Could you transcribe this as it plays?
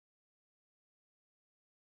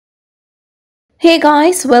Hey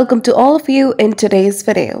guys, welcome to all of you in today's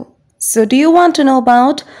video. So do you want to know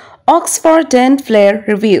about Oxfordenflair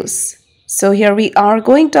Reviews? So here we are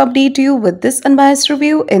going to update you with this unbiased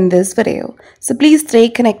review in this video. So please stay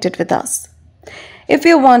connected with us. If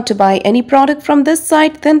you want to buy any product from this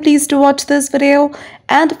site, then please do watch this video.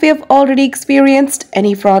 And if you have already experienced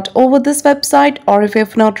any fraud over this website, or if you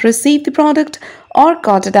have not received the product or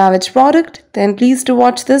got a damaged product, then please do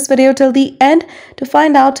watch this video till the end to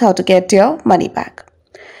find out how to get your money back.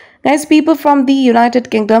 Guys, people from the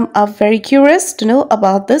United Kingdom are very curious to know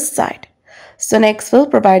about this site. So next we'll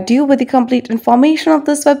provide you with the complete information of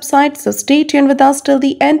this website, so stay tuned with us till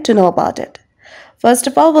the end to know about it. First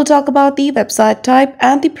of all, we'll talk about the website type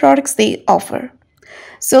and the products they offer.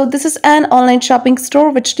 So this is an online shopping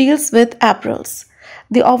store which deals with apparels.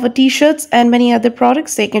 They offer t-shirts and many other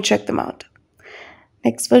products, so you can check them out.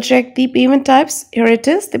 Next, we'll check the payment types. Here it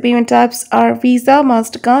is. The payment types are Visa,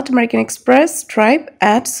 MasterCard, American Express, Stripe,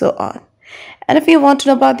 and so on. And if you want to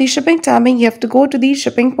know about the shipping timing, you have to go to the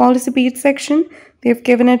shipping policy page section. They've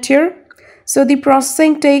given it here. So the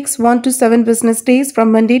processing takes 1 to 7 business days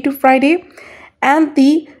from Monday to Friday. And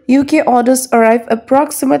the UK orders arrive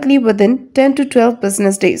approximately within 10 to 12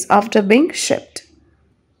 business days after being shipped.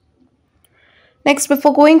 Next,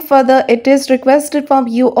 before going further, it is requested from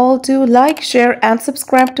you all to like, share and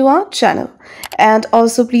subscribe to our channel. And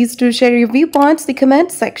also please do share your viewpoints in the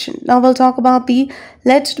comment section. Now we'll talk about the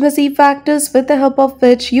legitimacy factors with the help of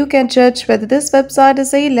which you can judge whether this website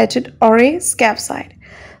is a legit or a scam site.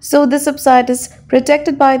 So this website is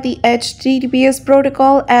protected by the HTTPS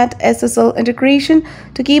protocol and SSL integration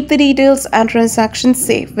to keep the details and transactions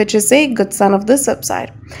safe, which is a good sign of this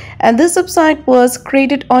website. And this website was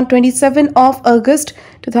created on 27 of August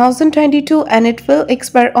 2022 and it will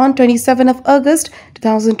expire on 27 of August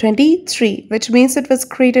 2023, which means it was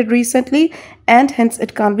created recently and hence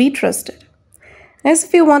it can't be trusted. Next,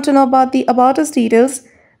 if you want to know about the About Us details,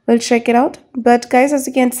 we'll check it out. But guys, as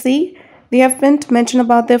you can see, they haven't mentioned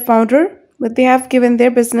about their founder, but they have given their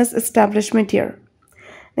business establishment here.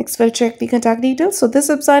 Next, we'll check the contact details. So this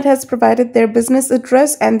website has provided their business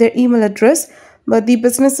address and their email address, but the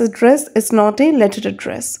business address is not a legit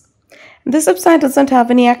address. This website doesn't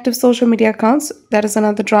have any active social media accounts. That is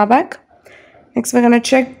another drawback. Next, we're going to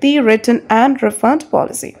check the return and refund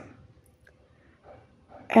policy.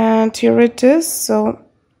 And here it is. So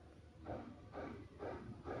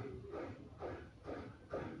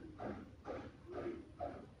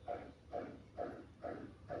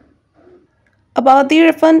about the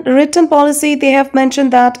return policy, they have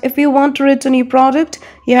mentioned that if you want to return your product,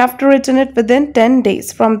 you have to return it within 10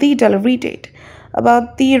 days from the delivery date.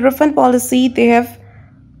 About the refund policy, they have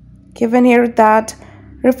given here that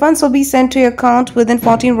refunds will be sent to your account within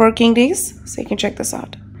 14 working days. So you can check this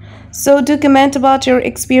out. So do comment about your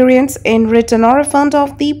experience in return or refund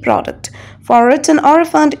of the product. For return or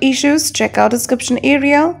refund issues, check out the description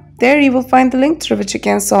area. There you will find the link through which you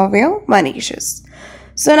can solve your money issues.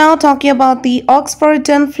 So now talking about the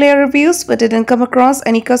Oxfordenflair Reviews, we didn't come across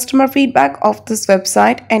any customer feedback of this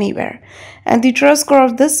website anywhere. And the trust score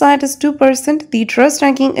of this site is 2%, the trust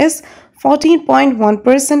ranking is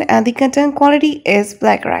 14.1% and the content quality is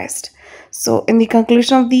plagiarized. So in the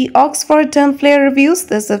conclusion of the Oxfordenflair Reviews,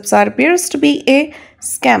 this website appears to be a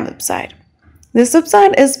scam website. This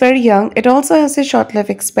website is very young, it also has a short life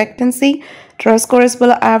expectancy, trust score is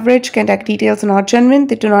below average, contact details are not genuine,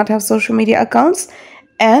 they do not have social media accounts,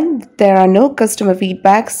 and there are no customer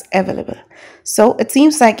feedbacks available. So it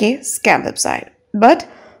seems like a scam website. But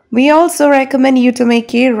we also recommend you to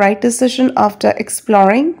make a right decision after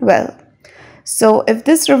exploring well. So if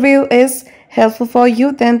this review is helpful for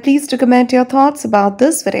you, then please do comment your thoughts about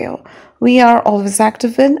this video. We are always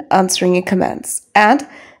active in answering your comments. And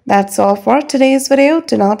that's all for today's video.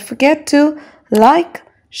 Do not forget to like,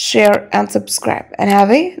 share and subscribe. And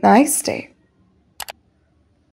have a nice day.